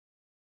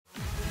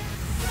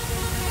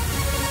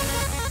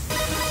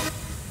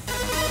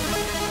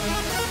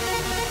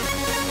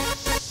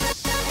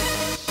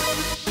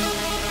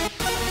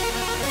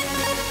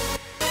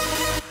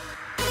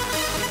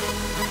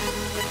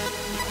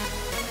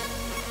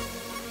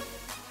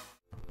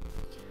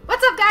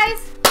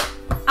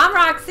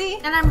Roxy.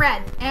 And I'm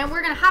Red. And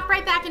we're going to hop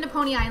right back into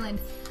Pony Island.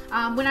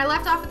 When I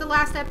left off at the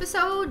last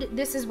episode,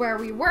 this is where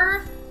we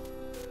were.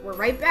 We're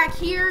right back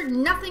here.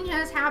 Nothing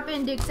has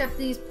happened except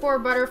these poor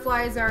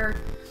butterflies are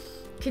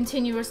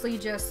continuously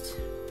just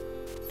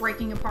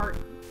breaking apart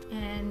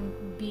and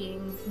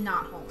being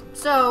not home.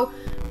 So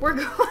we're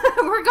going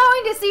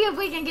to see if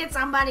we can get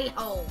somebody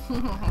home.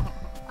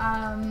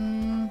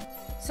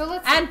 So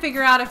let's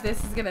figure out if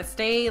this is gonna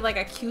stay like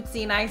a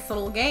cutesy, nice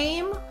little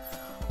game,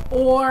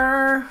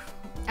 or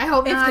I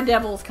hope if not. the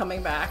devil's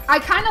coming back. I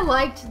kind of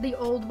liked the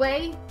old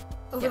way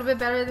a little bit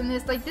better than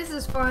this. Like, this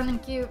is fun and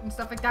cute and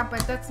stuff like that, but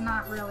that's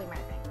not really my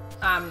thing.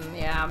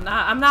 Yeah,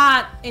 I'm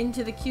not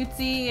into the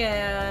cutesy,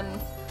 and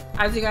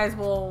as you guys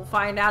will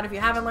find out if you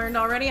haven't learned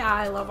already,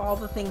 I love all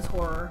the things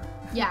horror.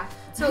 Yeah.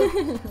 So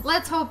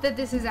let's hope that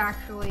this is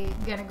actually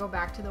gonna go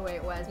back to the way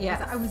it was,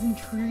 because I was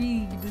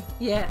intrigued.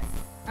 Yes.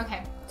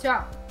 Okay. So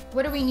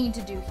what do we need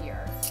to do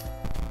here?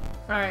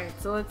 All right.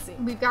 So let's see.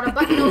 We've got a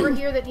button over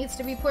here that needs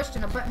to be pushed,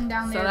 and a button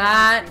down there. So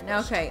that needs to be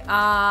pushed. okay.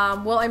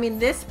 Well, I mean,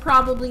 this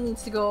probably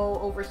needs to go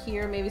over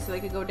here, maybe, so they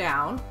could go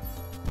down.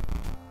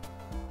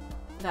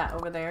 That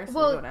over there,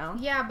 so they go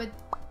down. Yeah, but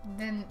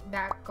then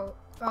that go.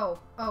 Oh,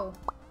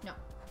 no,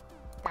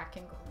 that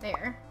can go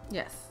there.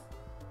 Yes.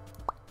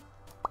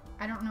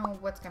 I don't know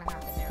what's gonna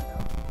happen there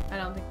though. I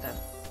don't think that's.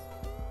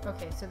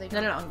 Okay, so they.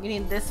 No. You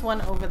need this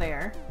one over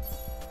there.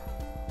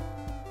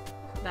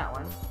 That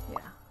one. Yeah.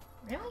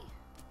 Really?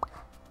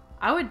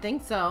 I would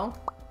think so.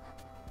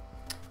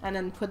 And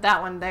then put that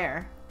one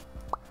there.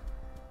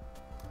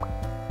 But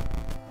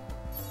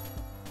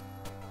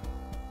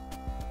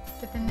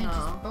then they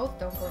just both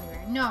don't go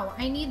anywhere. No,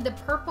 I need the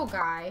purple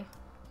guy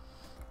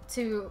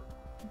to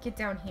get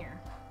down here.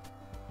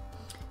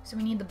 So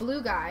we need the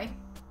blue guy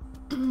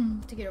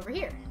to get over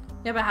here.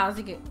 Yeah, but how's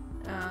he get...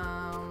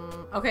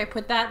 okay,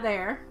 put that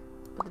there.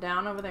 Put it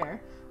down over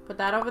there. Put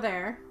that over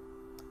there.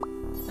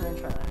 And then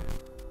try that.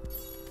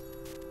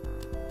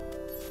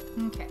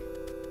 Okay.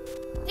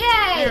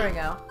 Yay! There we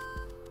go.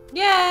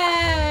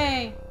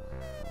 Yay!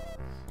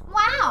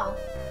 Wow!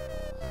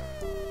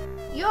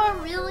 You're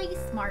really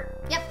smart.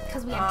 Yep,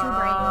 because we have 2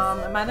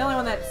 brains. Am I the only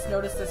one that's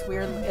noticed this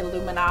weird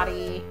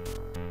Illuminati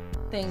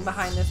thing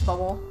behind this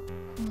bubble?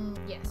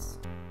 Yes.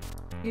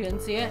 You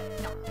didn't see it?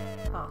 No.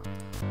 Oh.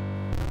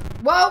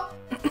 Whoa!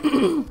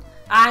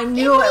 I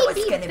knew it was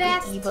going to be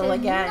evil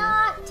again.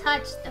 Not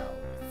touch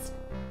those.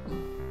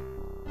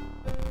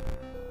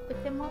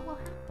 But then what will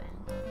happen?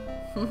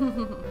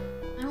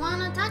 I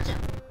want to touch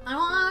them. I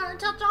want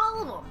to touch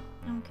all of them.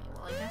 Okay,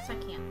 well, I guess I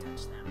can't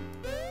touch them.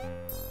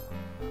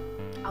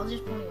 I'll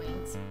just pony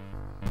wings.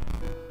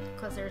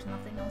 Because there's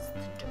nothing else to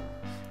do.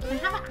 Can I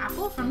have an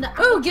apple from the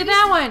apple Ooh, get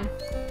that one!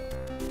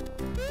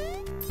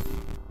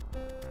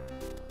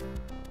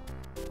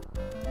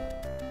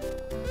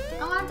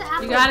 I want the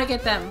apple. You gotta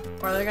get them,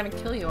 or they're gonna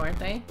kill you, aren't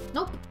they?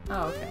 Nope.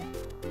 Oh, okay.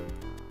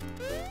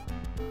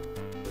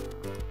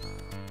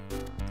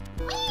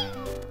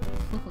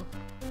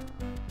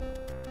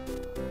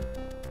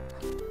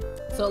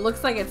 So it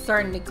looks like it's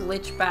starting to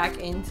glitch back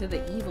into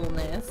the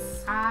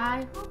evilness.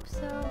 I hope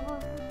so.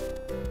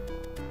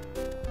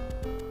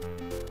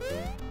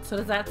 So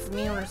does that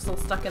mean we're still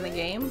stuck in the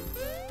game?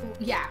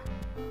 Yeah,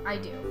 I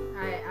do.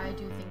 I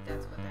do think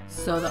that's what that means.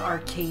 So the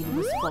arcade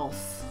was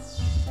false.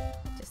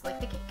 Just like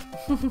the cake.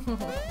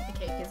 The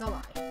cake is a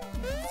lie.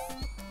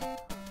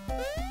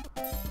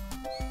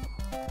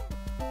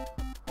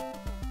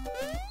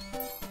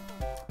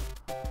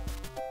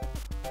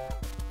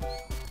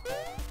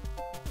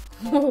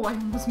 Oh, I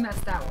almost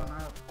messed that one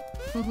up.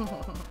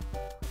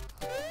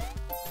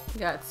 You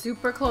got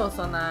super close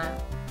on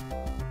that.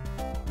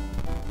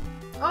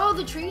 Oh,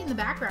 the tree in the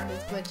background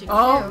is glitching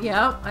Oh, too.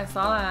 yep, I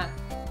saw that.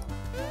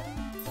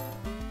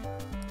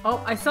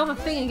 Oh, I saw the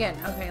thing again.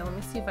 Okay, let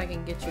me see if I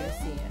can get you to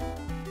see it.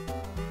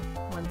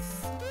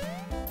 Once.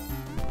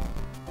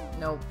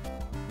 Nope.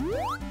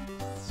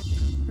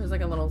 There's like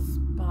a little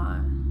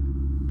spot.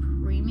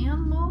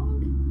 Premium mode?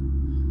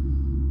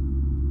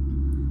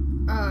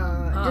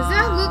 Does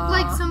that look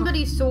like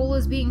somebody's soul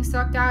is being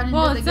sucked out into the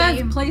game? Well, it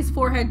says place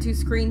forehead to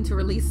screen to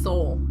release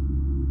soul.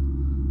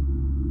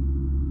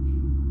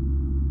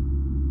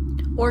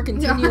 Or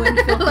continue in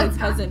filthy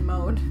peasant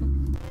mode.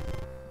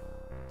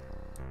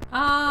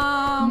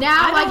 Now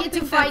I get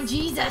to fight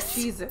Jesus.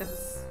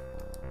 Jesus.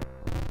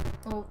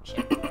 Oh,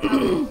 shit.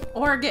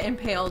 Or get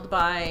impaled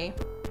by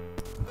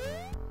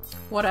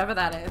whatever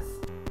that is.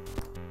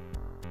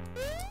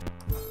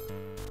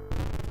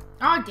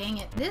 Oh, dang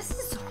it. This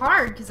is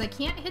hard because I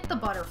can't hit the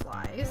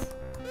butterflies.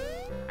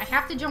 I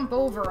have to jump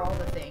over all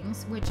the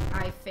things, which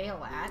I fail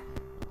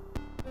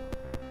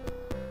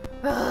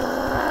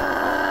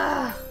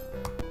at.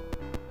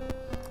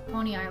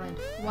 Pony Island,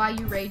 why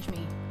you rage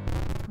me?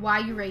 Why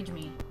you rage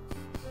me?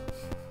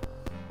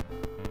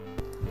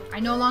 I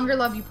no longer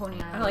love you,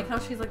 Pony Island. I like how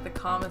she's like the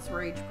calmest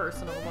rage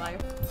person of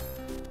life.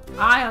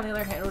 I, on the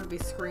other hand, would be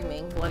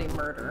screaming bloody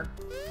murder.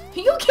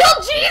 You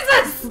killed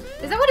Jesus!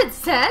 Is that what it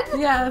said?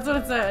 Yeah, that's what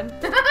it said.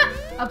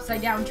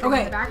 Upside down tree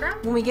in the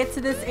background? When we get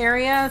to this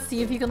area,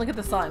 see if you can look at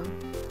the sun.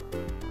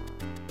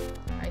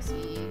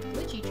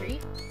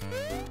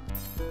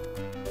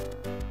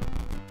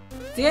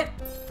 See it?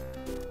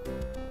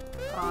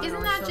 Oh,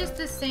 Isn't that just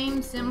the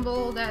same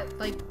symbol that,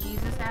 like,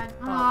 Jesus had?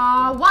 Oh.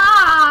 Aw,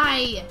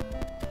 why?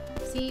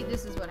 See,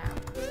 this is what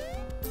happens.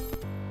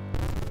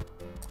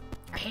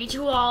 I hate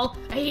you all.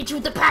 I hate you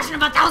with the passion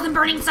of 1,000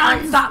 burning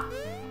suns. Stop.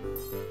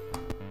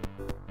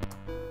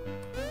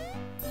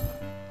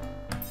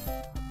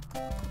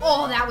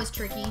 Oh, that was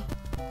tricky.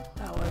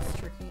 That was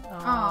tricky.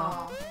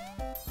 Oh.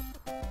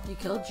 You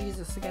killed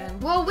Jesus again.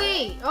 Well,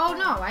 wait. Oh,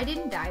 no, I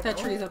didn't die, That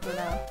though. tree's upside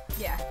down.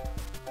 Yeah.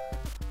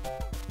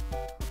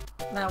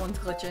 That one's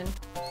glitching.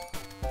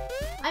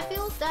 I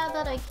feel sad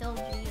that I killed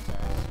Jesus.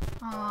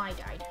 Oh, I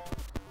died.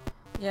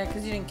 Yeah,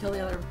 because you didn't kill the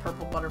other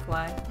purple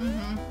butterfly.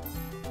 Mm-hmm.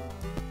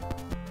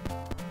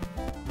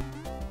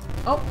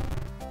 Oh!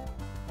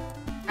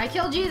 I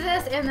killed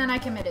Jesus, and then I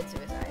committed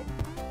suicide.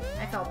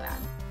 I felt bad.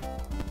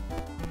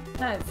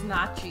 That's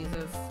not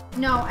Jesus.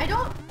 No, I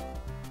don't...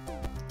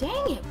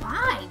 Dang it,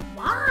 why?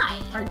 Why?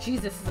 Our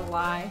Jesus is a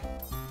lie.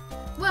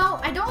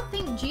 Well, I don't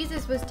think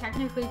Jesus was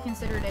technically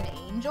considered an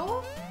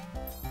angel,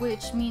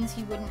 which means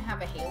he wouldn't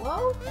have a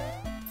halo.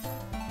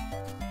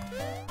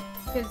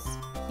 Because,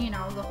 you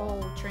know, the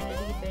whole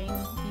Trinity thing,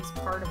 he's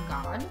part of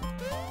God.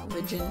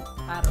 Religion.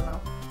 I don't know.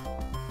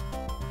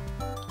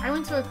 I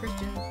went to a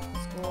Christian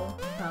school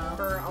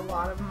for a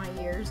lot of my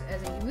years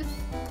as a youth,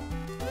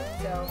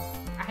 so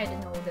I had to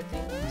know the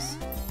things.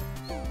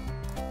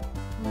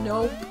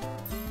 Nope.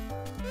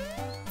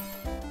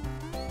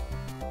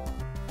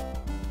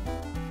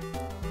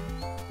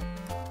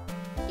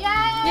 Yay!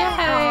 Yay!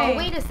 Oh,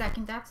 wait a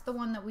second. That's the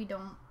one that we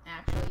don't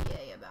actually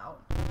yay about.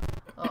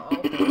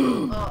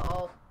 Uh-oh.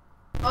 Uh-oh.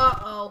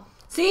 Uh-oh.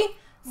 See?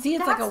 See,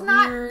 it's like a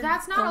weird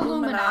That's not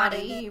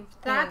Illuminati. thing.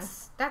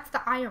 That's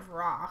the Eye of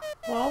Ra.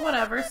 Well,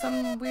 whatever.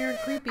 Some weird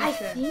creepy I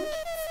shit. think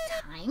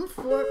it's time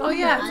for Oh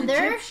yeah, it's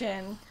another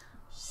Egyptian.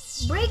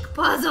 break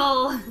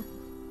puzzle.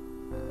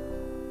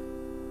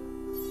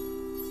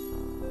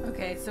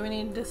 Okay, so we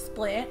need to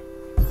split.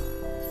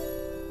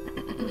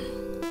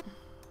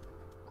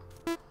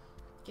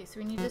 Okay, so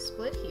we need to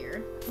split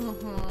here.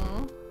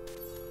 Mm-hmm.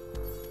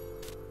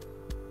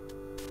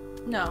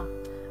 No.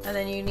 And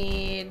then you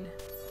need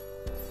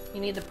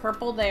the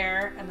purple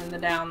there and then the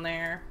down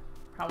there,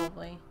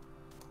 probably.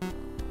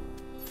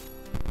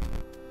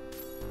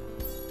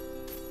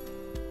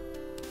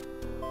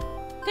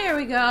 There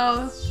we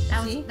go.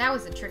 See? That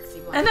was a tricksy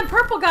one. And then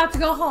purple got to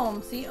go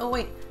home. See? Oh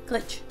wait,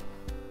 glitch.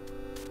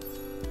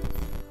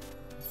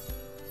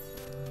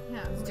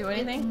 Yeah, Does it do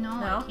anything? No,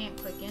 No? I can't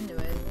click into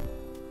it.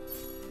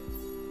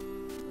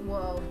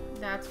 Whoa,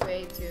 that's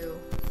way too.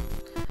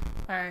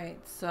 Alright,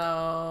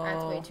 so...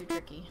 That's way too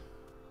tricky.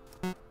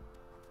 Okay.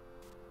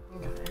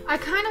 I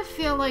kind of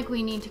feel like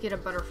we need to get a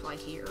butterfly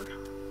here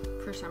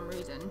for some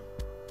reason.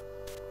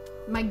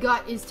 My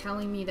gut is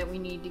telling me that we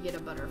need to get a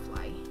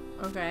butterfly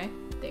Okay.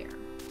 there.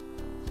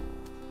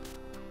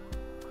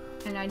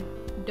 And I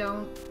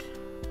don't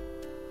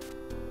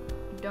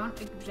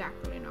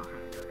exactly know how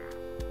to do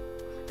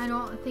that. I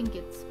don't think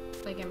it's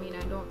like, I mean,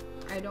 I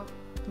don't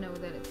know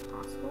that it's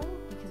possible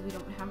because we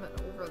don't have it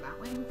over that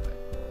way, but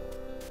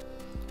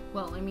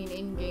well, I mean,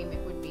 in game it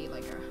would be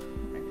like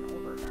an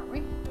over that way.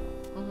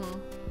 Mm-hmm.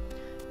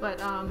 But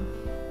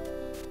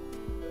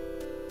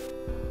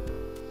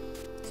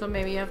So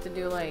maybe you have to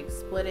do like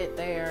split it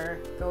there,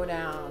 go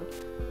down,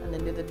 and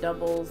then do the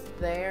doubles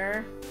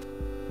there.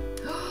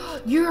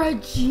 you're a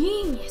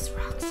genius,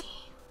 Roxy.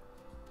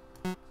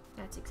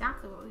 That's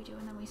exactly what we do,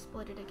 and then we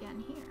split it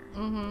again here.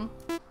 Mm-hmm.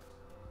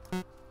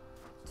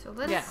 So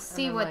let's Yeah,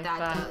 see and then what like that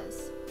that.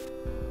 does.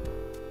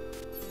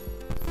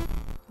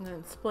 And then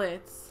it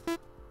splits.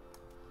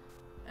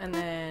 And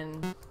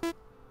then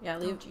yeah,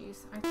 Oh leave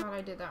jeez, I thought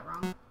I did that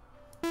wrong.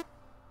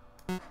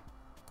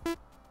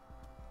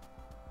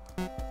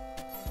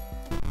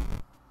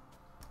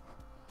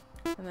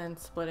 and then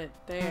split it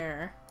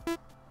there.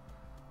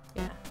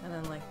 Yeah, and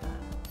then like that.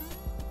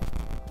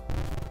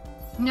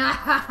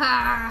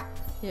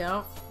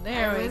 Yep.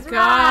 There we was go.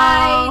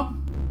 right.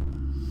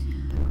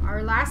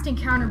 Our last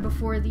encounter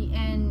before the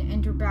end,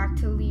 enter back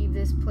to leave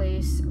this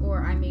place,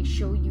 or I may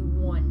show you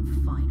one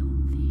final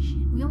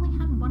vision. We only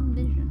had one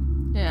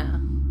vision. Yeah.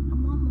 I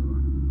want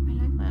more. I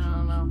like I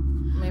don't know.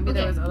 Maybe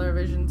there Okay. was other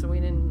visions and we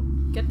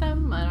didn't get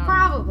them. I don't know.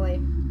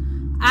 Probably.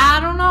 I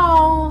don't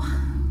know.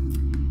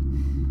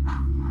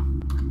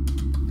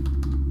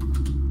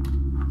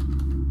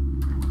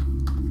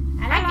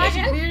 I like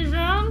vision.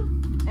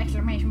 Vision.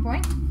 Exclamation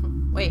point.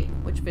 Wait,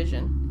 which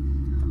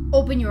vision?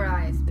 Open your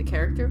eyes. The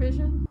character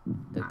vision?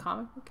 The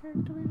comic book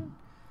character vision?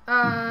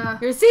 Uh,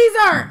 You're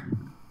Caesar!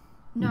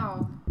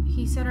 no.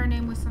 He said our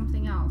name was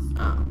something else.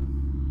 Oh.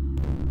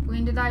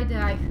 When did I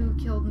die? Who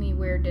killed me?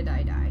 Where did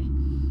I die?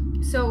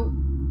 So,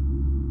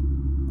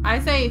 I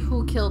say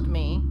who killed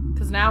me,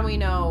 because now we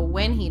know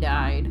when he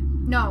died.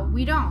 no,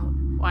 we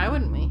don't. Why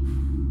wouldn't we?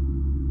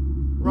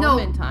 No.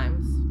 Roman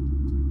times.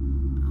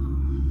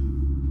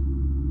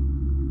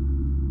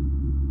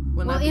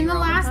 Wouldn't Well, that be in the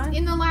Roman last time?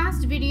 in the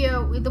last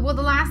video, the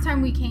last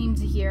time we came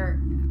to here,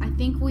 I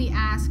think we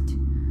asked,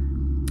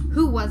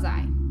 "Who was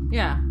I?"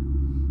 Yeah.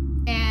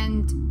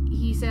 And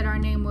he said our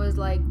name was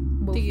like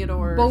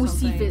Theodore.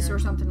 Bocephus or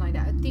something like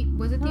that.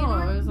 Was it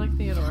Theodore? No, it was like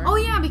Theodore. Oh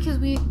yeah, because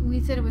we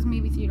said it was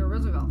maybe Theodore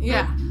Roosevelt.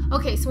 Yeah. But,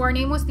 okay, so our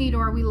name was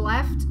Theodore. We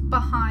left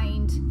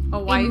behind a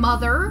wife. A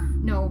mother.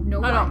 No wife.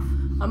 No.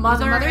 A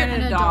mother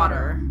and a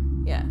daughter.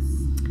 Yes.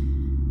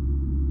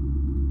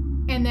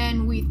 And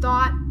then we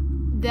thought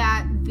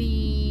that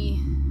the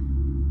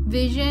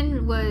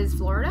vision was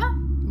Florida.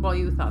 Well,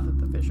 you thought that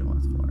the vision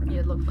was Florida. Yeah,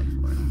 it looked like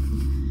Florida.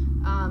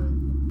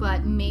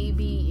 But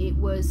maybe it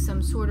was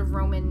some sort of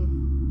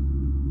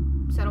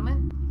Roman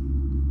settlement.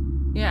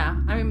 Yeah,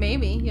 I mean,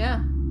 maybe,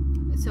 yeah.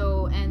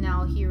 So, and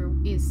now here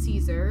is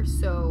Caesar,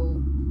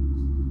 so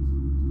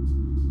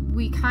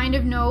we kind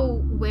of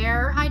know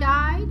where I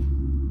died.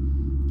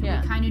 And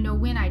we kind of know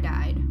when I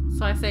died.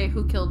 So I say,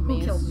 who killed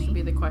me? Who killed me? Should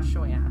be the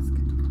question we ask.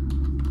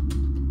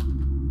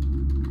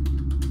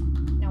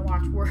 Now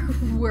watch,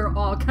 we're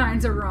all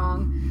kinds of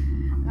wrong.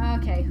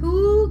 Okay,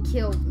 who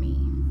killed me?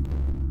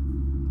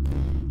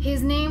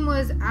 His name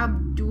was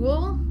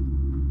Abdul.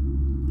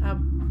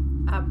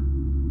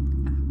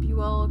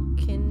 Abuel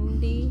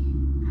Kindi.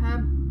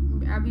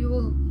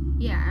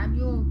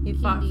 Abdul. He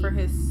fought for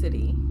his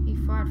city.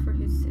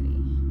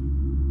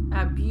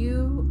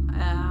 Abu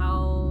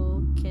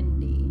al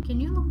Kindi. Can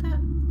you look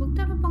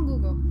that up on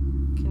Google?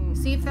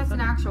 See if that's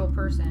an actual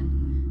person.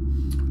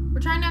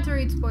 We're trying not to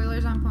read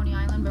spoilers on Pony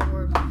Island, but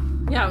we're...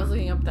 Yeah, I was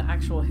looking up the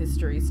actual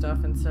history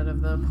stuff instead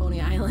of the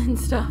Pony Island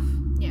stuff.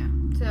 Yeah,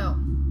 so...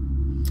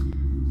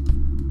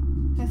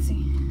 Let's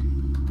see.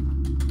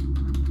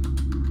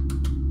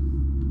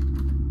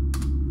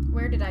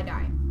 Where did I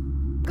die?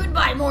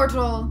 Goodbye,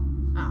 mortal!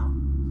 Oh.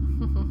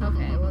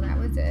 Okay, well that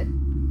was it.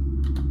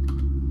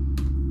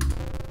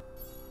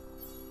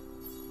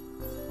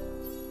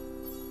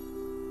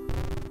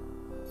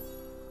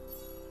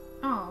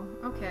 Oh,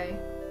 okay.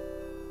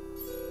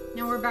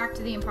 Now we're back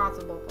to the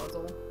impossible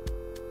puzzle.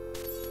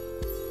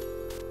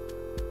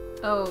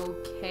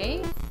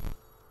 Okay.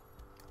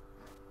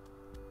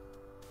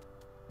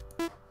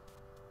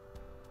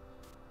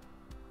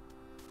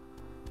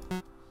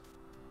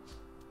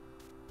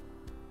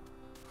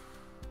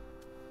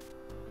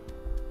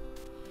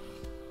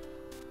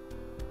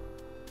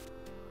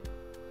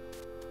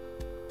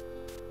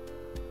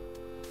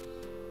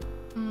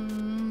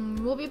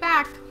 We'll be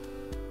back.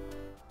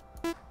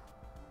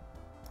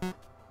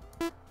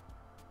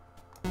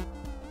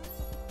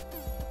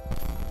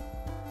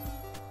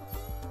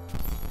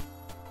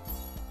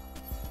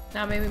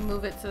 Now maybe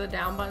move it to the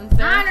down buttons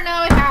there. I don't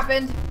know, it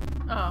happened.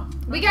 Oh.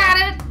 We got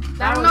it.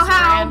 That I don't was know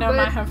how. random. But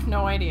I have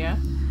no idea.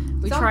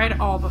 We tried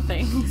all the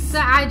things. So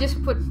I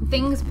just put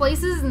things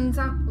places and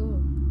some.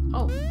 Ooh.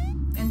 Oh.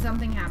 And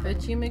something happened.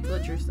 Bitchy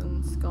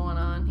McGlitcherson's going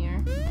on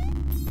here.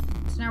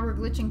 So now we're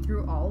glitching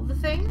through all the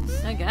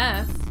things? I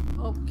guess.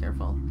 Oh,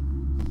 careful.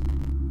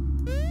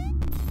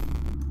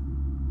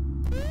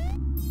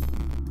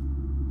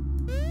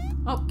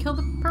 Oh, kill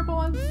the purple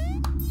ones.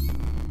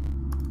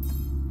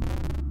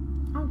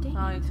 Oh, dang.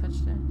 Oh, you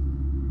touched it.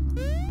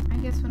 I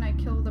guess when I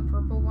kill the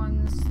purple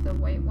ones, the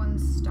white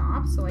ones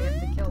stop, so I have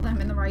to kill them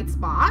in the right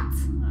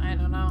spots? I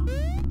don't know.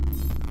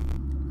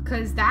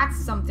 Because that's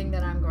something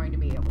that I'm going to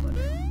be able to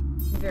do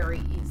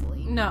very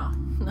easily. No,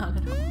 not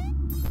at all.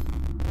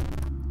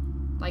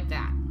 Like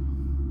that.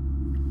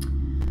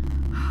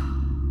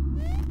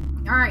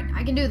 Alright,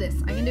 I can do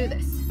this. I can do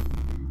this.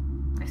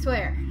 I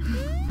swear.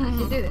 I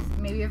can do this.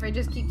 Maybe if I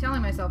just keep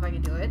telling myself I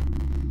can do it,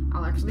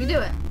 I'll actually do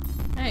it.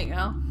 There you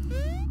go.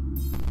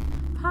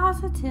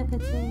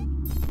 Positivity.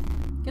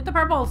 Get the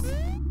purples.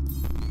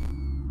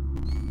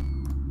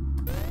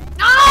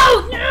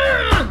 Oh!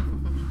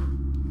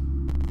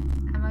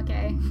 I'm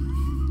okay.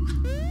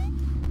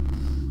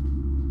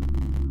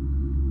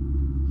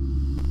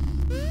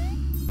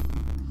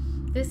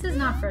 This is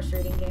not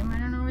frustrating, game. I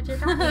don't know what you're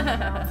talking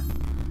about.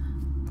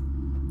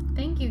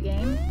 Thank you,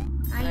 game.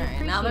 I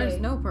appreciate it. Now there's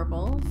no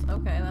purples.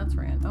 Okay, that's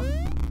random.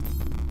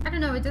 I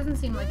don't know. It doesn't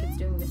seem like it's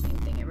doing the same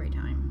thing every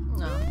time.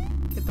 No.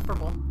 Get the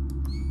purple.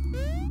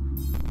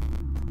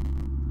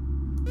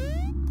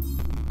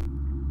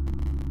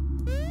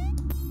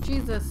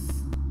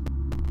 Jesus.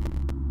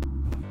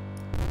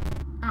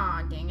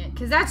 Aw, dang it.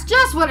 Because that's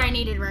just what I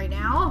needed right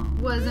now,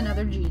 was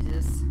another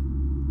Jesus.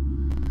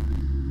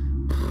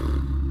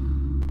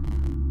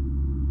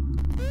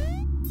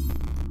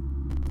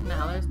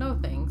 Now there's no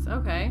things.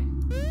 Okay.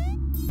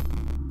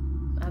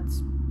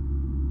 That's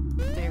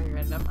very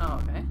random.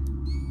 Oh, okay.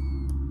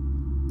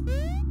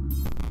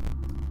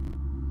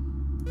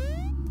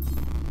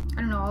 I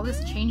don't know, all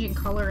this changing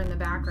color in the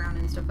background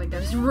and stuff like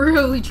that is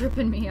really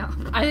tripping me up.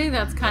 I think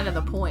that's kind of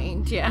the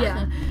point, yeah.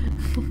 Yeah.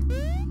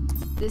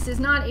 This is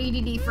not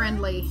ADD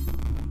friendly.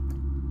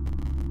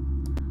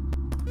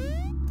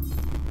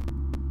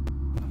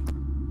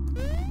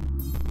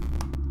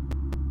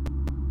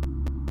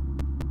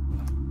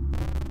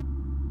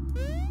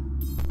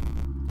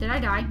 Did I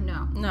die?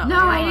 No. No. No,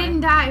 I didn't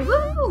die.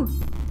 Woo!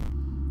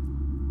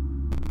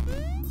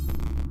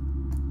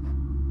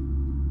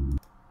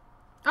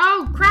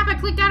 Oh, crap, I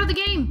clicked out of the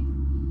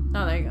game.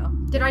 Oh, there you go.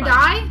 Did You're I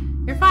fine. die?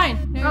 You're fine.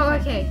 You're Oh,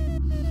 fine. okay.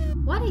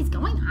 What is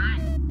going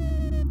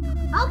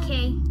on?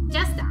 Okay,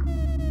 just stop.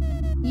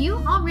 You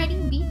already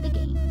beat the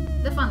game.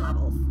 The fun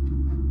levels.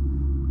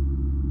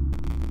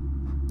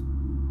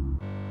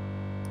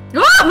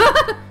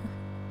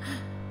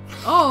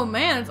 Oh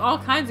man, it's all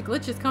kinds of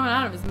glitches coming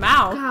out of his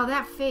mouth. Wow,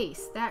 that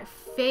face. That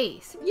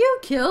face. You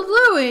killed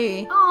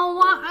Louie.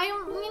 Oh, I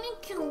don't mean to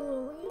kill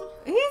Louie.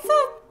 He's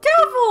a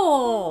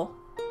devil.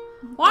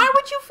 Why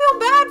would you feel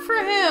bad for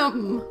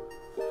him?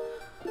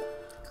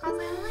 Cause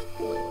I like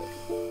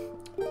Louie.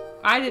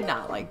 I did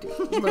not like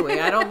Louie.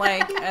 I don't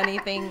like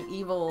anything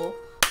evil.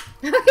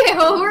 Okay,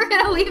 well, we're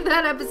gonna leave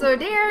that episode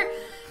there.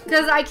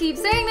 Because I keep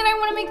saying that I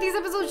want to make these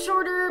episodes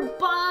shorter,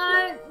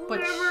 but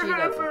whatever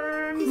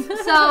happens.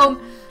 So,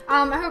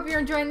 I hope you're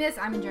enjoying this.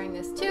 I'm enjoying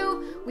this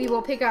too. We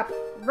will pick up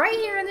right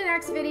here in the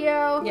next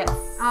video. Yes.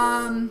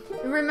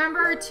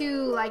 Remember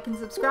to like and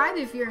subscribe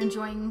if you're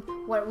enjoying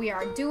what we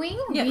are doing.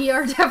 Yes. We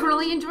are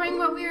definitely enjoying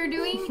what we are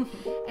doing.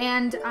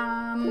 And,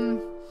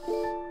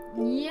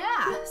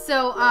 yeah.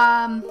 So,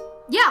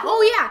 yeah.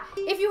 Oh, yeah.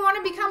 If you want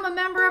to become a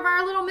member of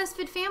our little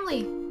misfit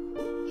family,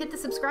 hit the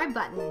subscribe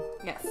button.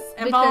 Yes.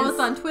 And follow us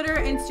on Twitter,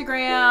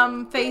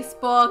 Instagram,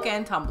 Facebook,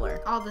 and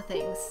Tumblr. All the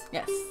things.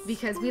 Yes.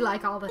 Because we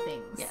like all the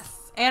things.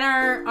 Yes. And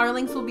our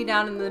links will be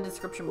down in the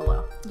description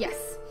below.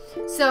 Yes.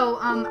 So,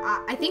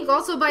 I think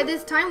also by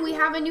this time we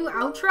have a new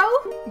outro.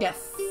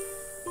 Yes.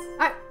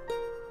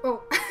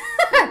 Oh.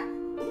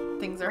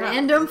 Things are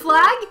Random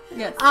flag.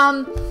 Yes.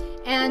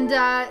 And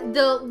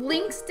the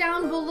links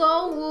down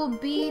below will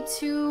be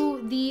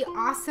to the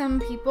awesome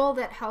people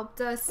that helped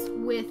us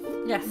with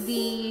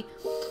the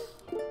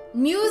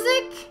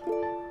music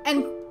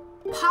and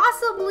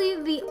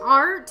possibly the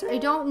art. I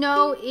don't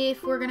know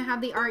if we're gonna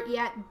have the art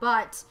yet,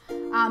 but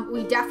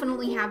we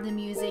definitely have the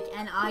music,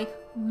 and I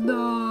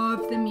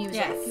love the music.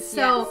 Yes.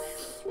 So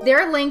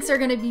their links are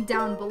gonna be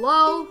down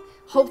below.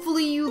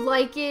 Hopefully you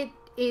like it.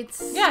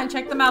 And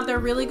check them out. They're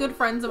really good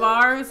friends of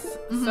ours.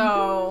 Mm-hmm.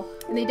 So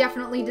and they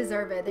definitely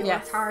deserve it. They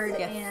worked hard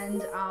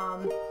and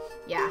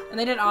yeah. And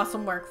they did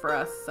awesome work for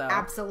us. So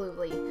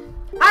absolutely.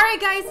 All right,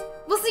 guys.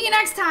 We'll see you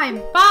next time.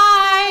 Bye.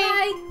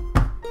 Bye.